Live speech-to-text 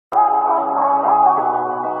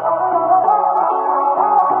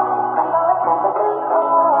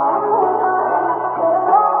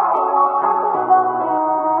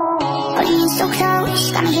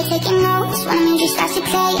taking notes when the music starts to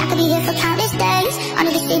play. I could be here for countless days,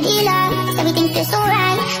 under the city lights, everything feels so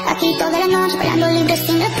right. Aquí, toda la noche, bailando, libre,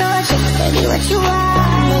 sin reproches. Baby, what you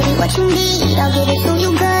want, baby, what you need, I'll give it to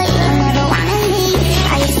you good, you'll never wanna leave.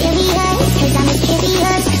 Are you serious? Cause I'm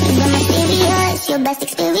mysterious, you're mysterious, your best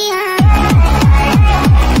experience.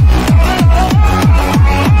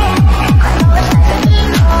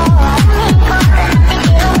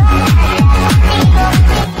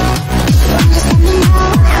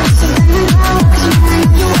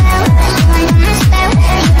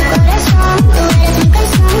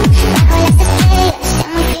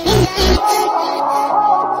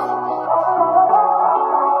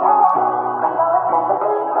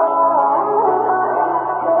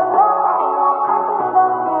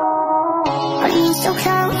 So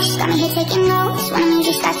close, got me here taking notes when the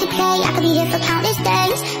music starts to play. I could be here for countless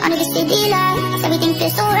days, under the city lights, everything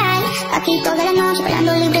feels so right. Aquí, toda la noche,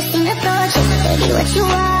 bailando, libre, sin reproches. Baby, what you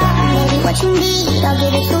want, baby, what you need, I'll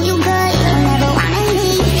give it to